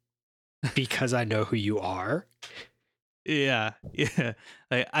about because I know who you are. Yeah.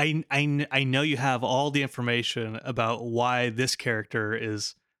 Like, I know you have all the information about why this character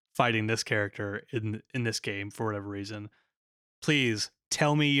is fighting this character in this game for whatever reason. Please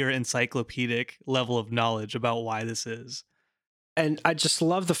tell me your encyclopedic level of knowledge about why this is. And I just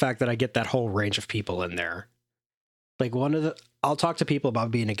love the fact that I get that whole range of people in there. Like, I'll talk to people about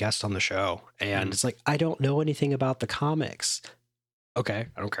being a guest on the show, and it's like, I don't know anything about the comics. Okay,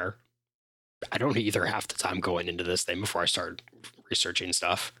 I don't care. I don't either half the time going into this thing before I start researching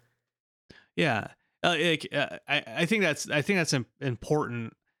stuff. Yeah. I think that's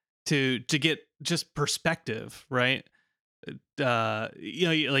important to get just perspective, right?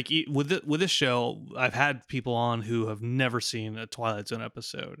 With this show, I've had people on who have never seen a Twilight Zone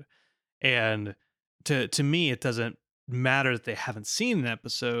episode, and to me, it doesn't matter that they haven't seen an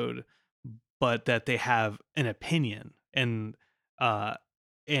episode, but that they have an opinion uh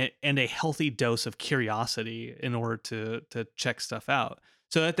and a healthy dose of curiosity in order to check stuff out.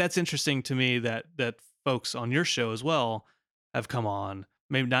 So that's interesting to me that folks on your show as well have come on,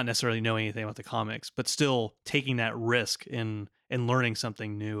 maybe not necessarily knowing anything about the comics, but still taking that risk in learning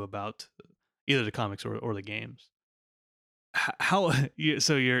something new about either the comics or the games. How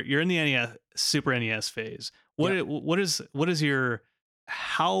so you're in the NES Super NES phase. Yeah. What is your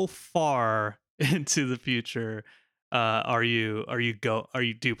how far into the future are you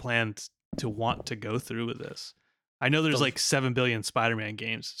do you plan to want to go through with this? I know there's The- like 7 billion Spider-Man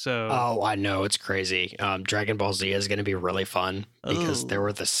games. So Oh, I know, it's crazy. Dragon Ball Z is going to be really fun because there Oh.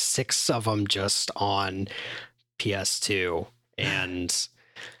 were the 6 of them just on PS2, and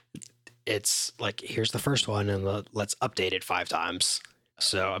it's like, here's the first one, and let's update it 5 times.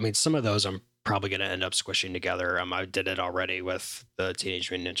 So, I mean, some of those I'm probably going to end up squishing together. I did it already with the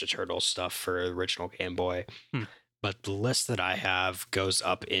Teenage Mutant Ninja Turtles stuff for original Game Boy, Hmm. but the list that I have goes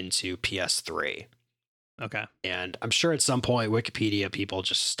up into PS3. Okay. And I'm sure at some point Wikipedia people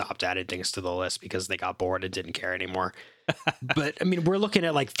just stopped adding things to the list because they got bored and didn't care anymore. But I mean, we're looking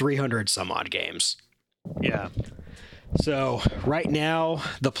at like 300 some odd games. Yeah. So right now,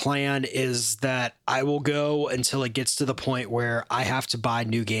 the plan is that I will go until it gets to the point where I have to buy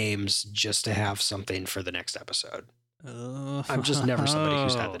new games just to have something for the next episode. I'm just never somebody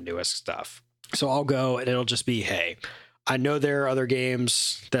who's had the newest stuff. So I'll go and it'll just be, hey, I know there are other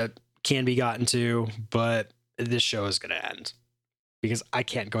games that can be gotten to, but this show is going to end because I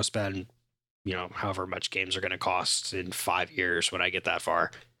can't go spend, however much games are going to cost in 5 years when I get that far.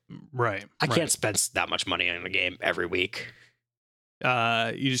 Right. I can't spend that much money on a game every week.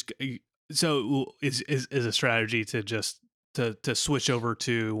 So is a strategy to just to switch over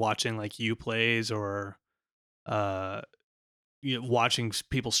to watching like Uplays or watching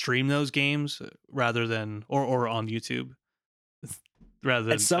people stream those games rather than or on YouTube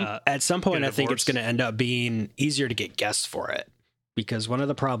rather than at some point get a I think it's divorce? going to end up being easier to get guests for it, because one of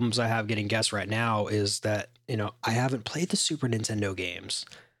the problems I have getting guests right now is that I haven't played the Super Nintendo games,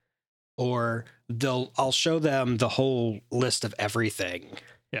 or I'll show them the whole list of everything.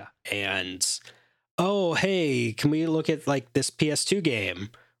 Yeah. And oh, hey, can we look at like this PS2 game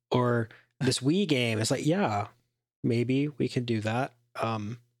or this Wii game? It's like, yeah, maybe we can do that.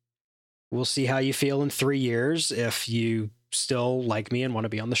 We'll see how you feel in 3 years if you still like me and want to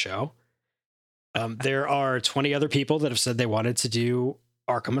be on the show. There are 20 other people that have said they wanted to do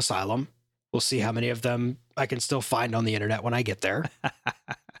Arkham Asylum. We'll see how many of them I can still find on the internet when I get there.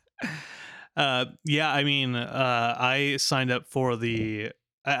 Yeah, I mean, I signed up for I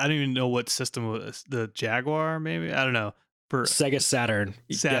don't even know what system it was, the Jaguar, maybe, I don't know, for Sega Saturn.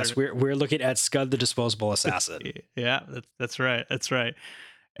 Yes, we're looking at Scud the Disposable Assassin. Yeah, that's right,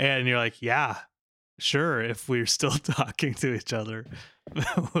 and you're like, yeah, sure, if we're still talking to each other,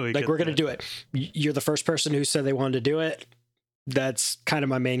 we're gonna do it. You're the first person who said they wanted to do it. That's kind of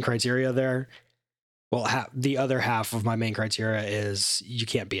my main criteria there. Well, the other half of my main criteria is you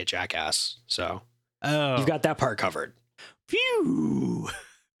can't be a jackass. So you've got that part covered. Phew.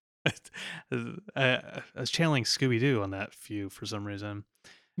 I was channeling Scooby-Doo on that few for some reason.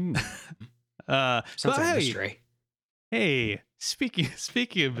 Sounds like mystery. Hey, speaking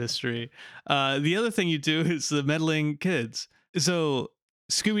of mystery, the other thing you do is the meddling kids. So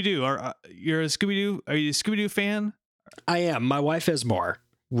Scooby-Doo, are you a Scooby-Doo fan? I am. My wife is more,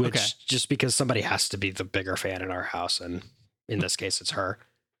 which Okay. just because somebody has to be the bigger fan in our house, and in this case, it's her.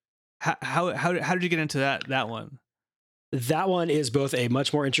 How did you get into that one? That one is both a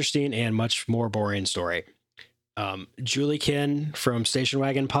much more interesting and much more boring story. Julie Kin from Station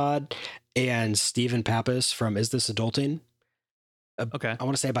Wagon Pod and Stephen Pappas from Is This Adulting? Okay. I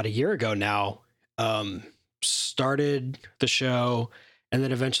want to say about a year ago now, started the show, and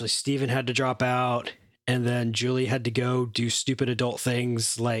then eventually Stephen had to drop out, and then Julie had to go do stupid adult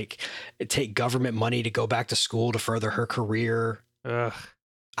things like take government money to go back to school to further her career. Ugh,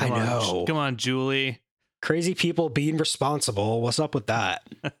 I know. Come on, Julie. Crazy people being responsible. What's up with that?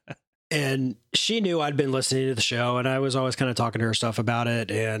 And she knew I'd been listening to the show, and I was always kind of talking to her stuff about it.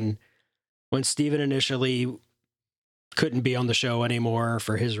 And when Steven initially couldn't be on the show anymore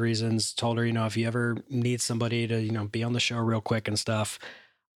for his reasons, told her, if you ever need somebody to, be on the show real quick and stuff,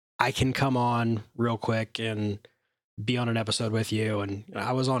 I can come on real quick and be on an episode with you. And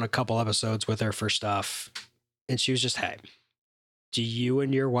I was on a couple episodes with her for stuff. And she was just, hey, do you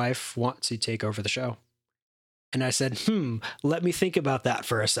and your wife want to take over the show? And I said, let me think about that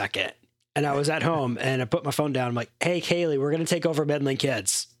for a second. And I was at home and I put my phone down. I'm like, hey, Kaylee, we're going to take over Meddling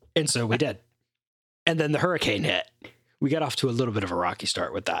Kids. And so we did. And then the hurricane hit. We got off to a little bit of a rocky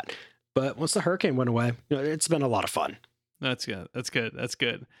start with that. But once the hurricane went away, it's been a lot of fun. That's good. That's good. That's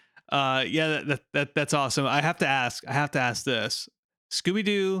good. Yeah, that's awesome. I have to ask this.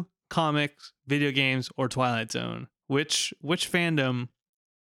 Scooby-Doo, comics, video games, or Twilight Zone? Which fandom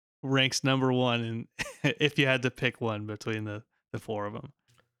ranks number one, and if you had to pick one between the four of them?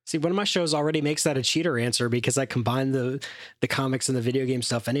 See, one of my shows already makes that a cheater answer because I combine the comics and the video game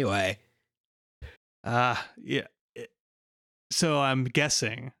stuff anyway. Yeah. So I'm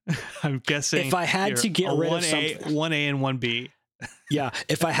guessing if I had to get rid of something, 1A and 1B. Yeah,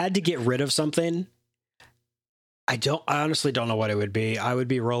 if I had to get rid of something, I honestly don't know what it would be. I would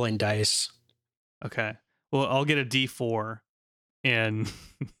be rolling dice. Okay. Well, I'll get a D4 and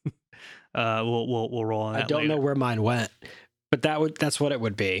we'll roll on that. I don't know where mine went, but that's what it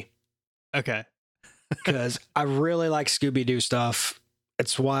would be. Okay. Because I really like Scooby-Doo stuff.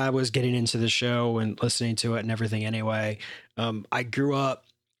 It's why I was getting into the show and listening to it and everything anyway. I grew up,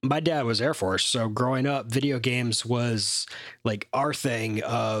 my dad was Air Force, so growing up, video games was like our thing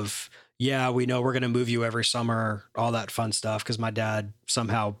of, yeah, we know we're going to move you every summer, all that fun stuff, because my dad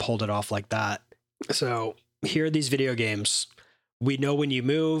somehow pulled it off like that. So here are these video games. We know when you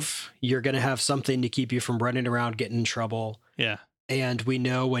move, you're going to have something to keep you from running around, getting in trouble. Yeah. And we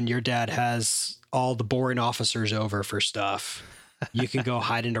know when your dad has all the boring officers over for stuff, you can go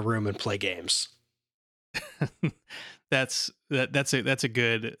hide in a room and play games. That's a good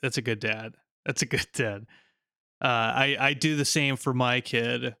dad. That's a good dad. I do the same for my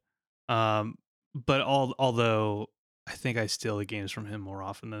kid. But although I think I steal the games from him more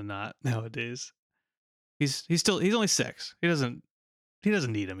often than not nowadays. He's only 6. He doesn't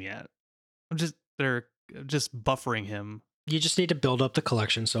need them yet. They're just buffering him. You just need to build up the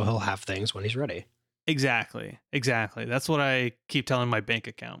collection so he'll have things when he's ready. Exactly. That's what I keep telling my bank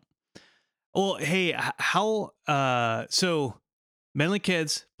account. Well, hey, so Meddling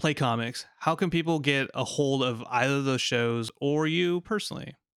Kids, Play Comics, how can people get a hold of either of those shows or you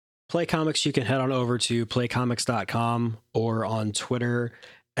personally? Play Comics, you can head on over to playcomics.com or on Twitter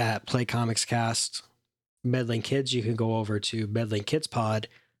at PlayComicsCast. Meddling Kids, you can go over to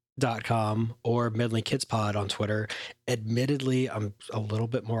meddlingkidspod.com or Meddling Kids Pod on Twitter. Admittedly, I'm a little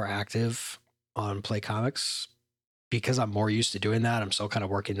bit more active on Play Comics because I'm more used to doing that. I'm still kind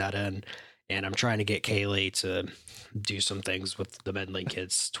of working that in, and I'm trying to get Kaylee to do some things with the Meddling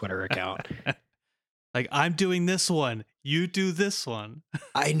Kids Twitter account. Like, I'm doing this one, you do this one.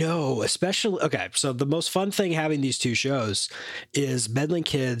 I know, especially, okay, so the most fun thing having these two shows is Meddling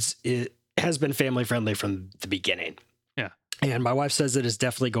Kids, it has been family friendly from the beginning. Yeah. And my wife says it is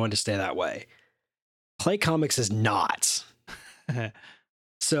definitely going to stay that way. Play Comics is not.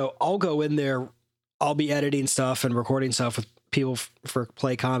 So I'll go in there, I'll be editing stuff and recording stuff with people for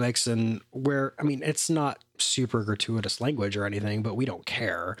Play Comics, and it's not super gratuitous language or anything, but we don't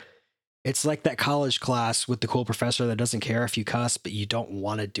care. It's like that college class with the cool professor that doesn't care if you cuss, but you don't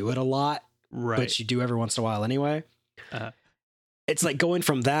want to do it a lot, right? But you do every once in a while anyway. It's like going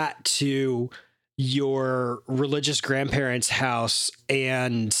from that to your religious grandparents' house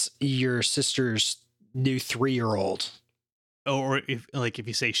and your sister's new 3-year-old. Or if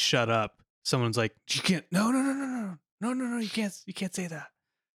you say shut up, someone's like, you can't. No, you can't say that.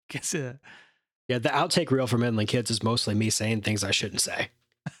 You can't say that. Yeah, the outtake reel for Meddling Kids is mostly me saying things I shouldn't say.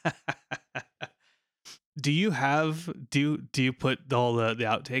 Do you put all the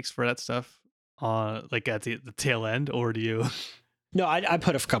outtakes for that stuff on like at the tail end, or do you? No, I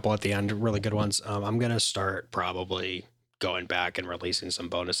put a couple at the end, really good ones. I'm gonna start probably going back and releasing some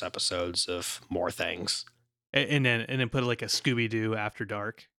bonus episodes of more things, and then put like a Scooby-Doo After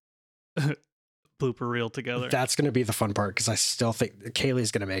Dark blooper reel together. That's gonna be the fun part because I still think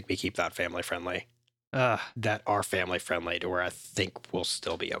Kaylee's gonna make me keep that family friendly. That are family friendly to where I think we'll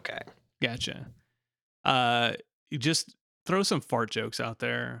still be okay. Gotcha. You just throw some fart jokes out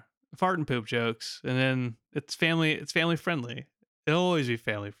there, fart and poop jokes, and then it's family friendly. It'll always be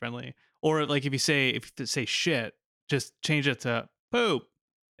family friendly. Or like if you say shit, just change it to poop,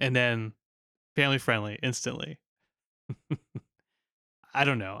 and then family friendly instantly. I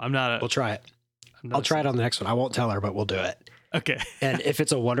don't know. We'll try it. I'll try it on the next one. I won't tell her, but we'll do it. Okay. And if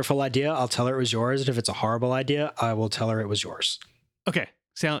it's a wonderful idea, I'll tell her it was yours. And if it's a horrible idea, I will tell her it was yours. Okay.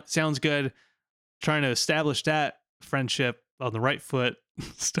 Sounds good. Trying to establish that friendship on the right foot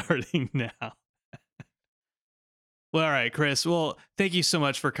starting now. Well, all right, Chris. Well, thank you so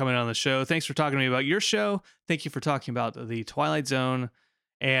much for coming on the show. Thanks for talking to me about your show. Thank you for talking about the Twilight Zone.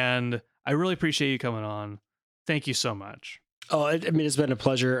 And I really appreciate you coming on. Thank you so much. Oh, I mean, it's been a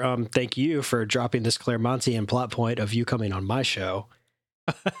pleasure. Thank you for dropping this Claremontian plot point of you coming on my show.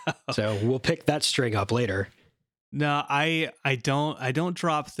 So we'll pick that string up later. No, I don't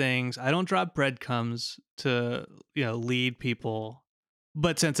drop things. I don't drop breadcrumbs to, lead people.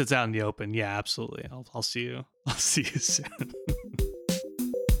 But since it's out in the open, yeah, absolutely. I'll see you. I'll see you soon.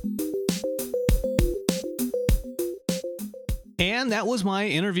 And that was my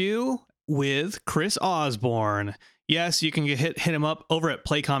interview with Chris Osborne. Yes, you can hit him up over at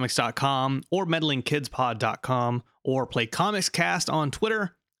playcomics.com or meddlingkidspod.com or playcomicscast on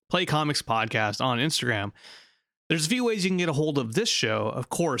Twitter, Playcomics Podcast on Instagram. There's a few ways you can get a hold of this show. Of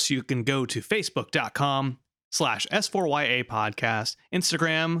course, you can go to facebook.com/S4YA podcast,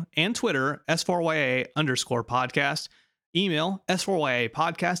 Instagram and Twitter, S4YA_podcast, email S4YA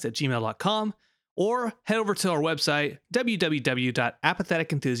podcast@gmail.com, or head over to our website,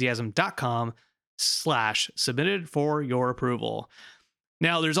 www.apatheticenthusiasm.com/submitted for your approval.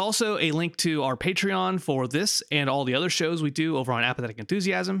 Now, there's also a link to our Patreon for this and all the other shows we do over on Apathetic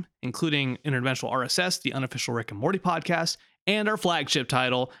Enthusiasm, including Interdimensional RSS, the unofficial Rick and Morty podcast, and our flagship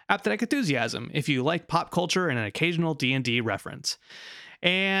title, Apathetic Enthusiasm, if you like pop culture and an occasional D&D reference.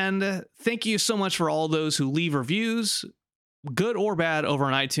 And thank you so much for all those who leave reviews, good or bad, over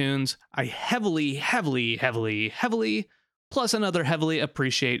on iTunes. I heavily, plus another heavily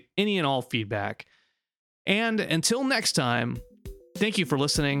appreciate any and all feedback. And until next time, thank you for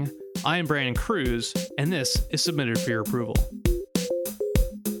listening. I am Brandon Cruz, and this is Submitted for Your Approval.